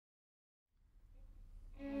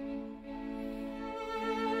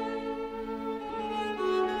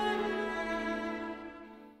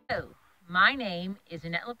My name is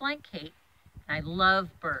Annette LeBlanc Cate, and I love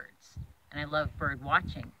birds, and I love bird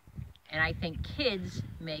watching. And I think kids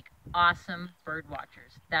make awesome bird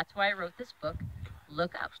watchers. That's why I wrote this book,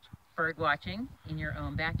 Look Up, Bird Watching in Your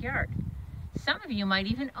Own Backyard. Some of you might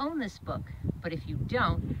even own this book, but if you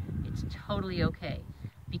don't, it's totally okay.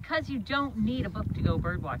 Because you don't need a book to go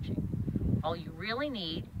bird watching. All you really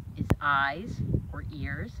need is eyes or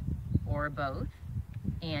ears or both,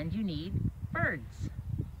 and you need birds.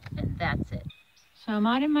 And that's it. So I'm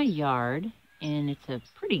out in my yard, and it's a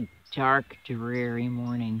pretty dark, dreary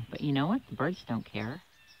morning. But you know what? The birds don't care.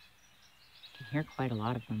 I can hear quite a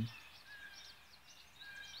lot of them.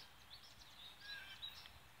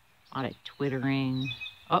 A lot of twittering.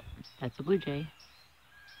 Oh, that's a blue jay.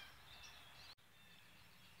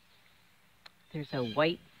 There's a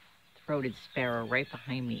white-throated sparrow right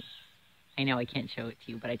behind me. I know I can't show it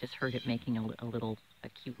to you, but I just heard it making a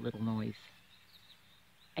cute little noise.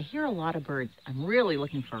 I hear a lot of birds. I'm really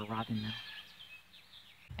looking for a robin,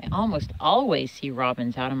 though. I almost always see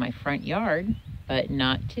robins out in my front yard, but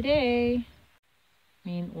not today. I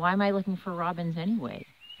mean, why am I looking for robins anyway?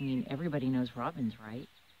 I mean, everybody knows robins, right?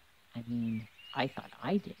 I mean, I thought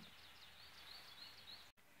I did.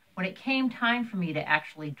 When it came time for me to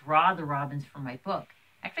actually draw the robins for my book,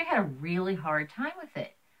 I actually had a really hard time with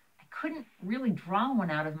it. I couldn't really draw one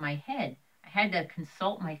out of my head. I had to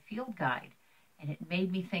consult my field guide. And it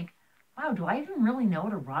made me think, wow, do I even really know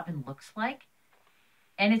what a robin looks like?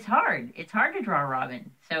 And it's hard. It's hard to draw a robin.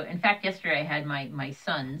 So, in fact, yesterday I had my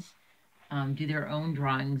sons do their own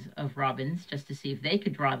drawings of robins just to see if they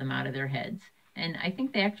could draw them out of their heads. And I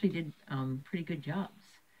think they actually did pretty good jobs.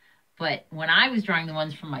 But when I was drawing the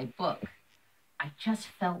ones from my book, I just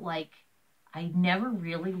felt like I never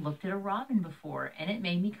really looked at a robin before. And it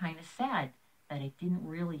made me kind of sad that I didn't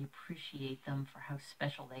really appreciate them for how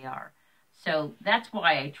special they are. So that's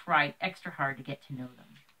why I tried extra hard to get to know them.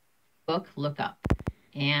 Book, Look Up,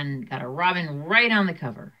 and got a robin right on the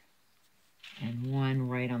cover and one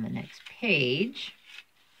right on the next page.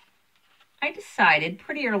 I decided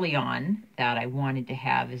pretty early on that I wanted to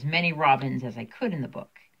have as many robins as I could in the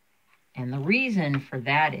book. And the reason for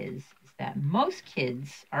that is that most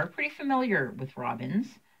kids are pretty familiar with robins.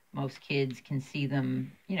 Most kids can see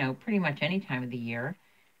them, you know, pretty much any time of the year,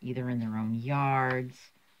 either in their own yards,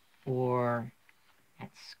 or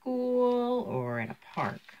at school, or at a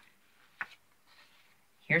park.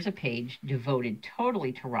 Here's a page devoted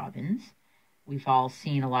totally to robins. We've all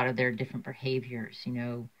seen a lot of their different behaviors, you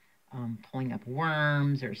know, pulling up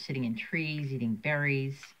worms or sitting in trees, eating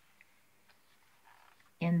berries.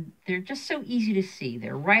 And they're just so easy to see.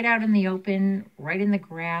 They're right out in the open, right in the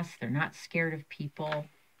grass. They're not scared of people.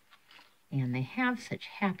 And they have such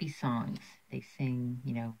happy songs. They sing,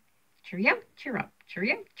 you know, cheerio, cheer up,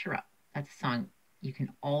 cheerio, cheer up. That's a song you can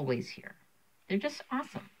always hear. They're just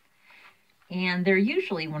awesome. And they're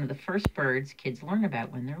usually one of the first birds kids learn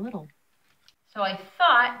about when they're little. So I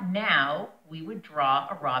thought now we would draw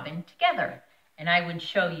a robin together. And I would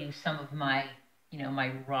show you some of my,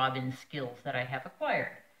 my robin skills that I have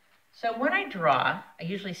acquired. So when I draw, I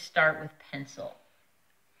usually start with pencil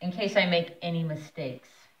in case I make any mistakes,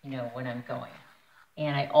 when I'm going.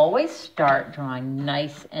 And I always start drawing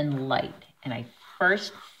nice and light. And I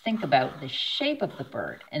first think about the shape of the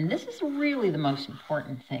bird. And this is really the most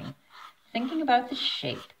important thing, thinking about the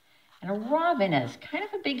shape. And a robin has kind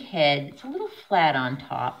of a big head. It's a little flat on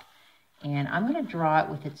top. And I'm going to draw it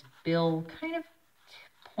with its bill kind of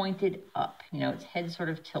pointed up. Its head sort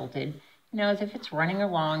of tilted, as if it's running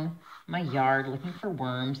along my yard looking for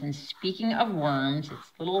worms. And speaking of worms,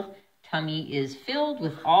 its little tummy is filled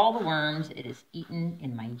with all the worms it has eaten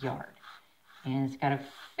in my yard. And it's got a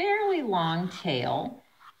fairly long tail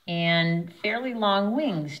and fairly long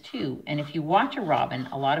wings too. And if you watch a robin,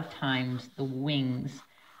 a lot of times the wings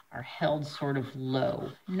are held sort of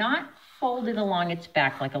low, not folded along its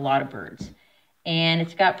back like a lot of birds. And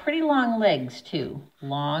it's got pretty long legs too,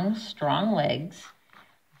 long, strong legs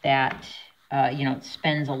that, it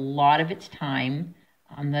spends a lot of its time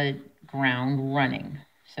on the ground running.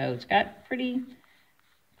 So it's got pretty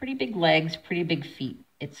big legs, pretty big feet.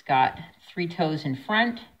 It's got 3 toes in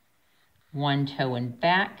front, 1 toe in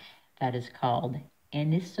back. That is called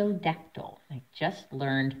anisodactyl. I just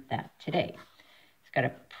learned that today. It's got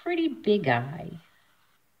a pretty big eye.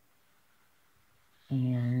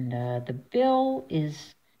 And the bill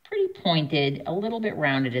is pretty pointed, a little bit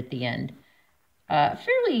rounded at the end.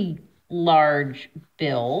 Fairly large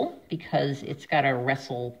bill because it's got to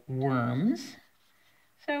wrestle worms.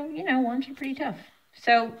 So, worms are pretty tough.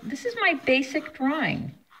 So this is my basic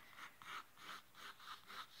drawing.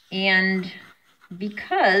 And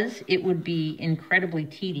because it would be incredibly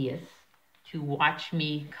tedious to watch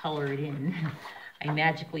me color it in. I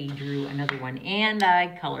magically drew another one and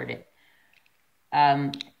I colored it.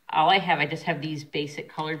 All I just have these basic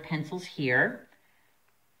colored pencils here.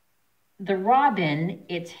 The robin,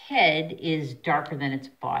 its head is darker than its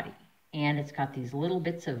body, and it's got these little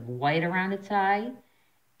bits of white around its eye.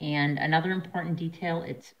 And another important detail,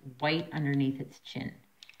 it's white underneath its chin.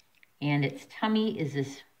 And its tummy is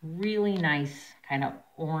this really nice kind of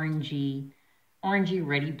orangey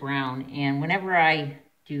reddy brown. And whenever I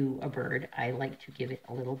do a bird, I like to give it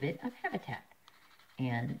a little bit of habitat.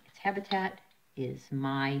 And its habitat is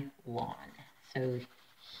my lawn. So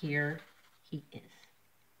here he is.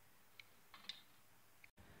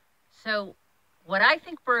 So what I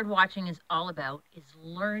think bird watching is all about is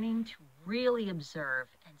learning to really observe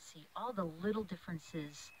and see all the little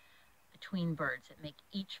differences between birds that make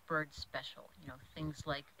each bird special. You know, things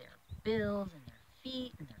like their bills and their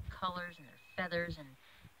feet and their colors and their feathers and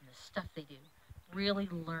the stuff they do. Really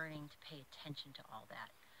learning to pay attention to all that.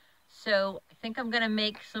 So I think I'm going to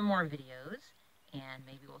make some more videos, and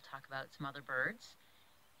maybe we'll talk about some other birds.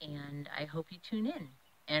 And I hope you tune in.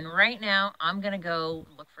 And right now, I'm going to go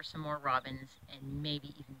look for some more robins and maybe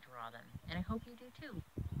even draw them. And I hope you do too.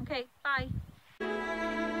 Okay, bye.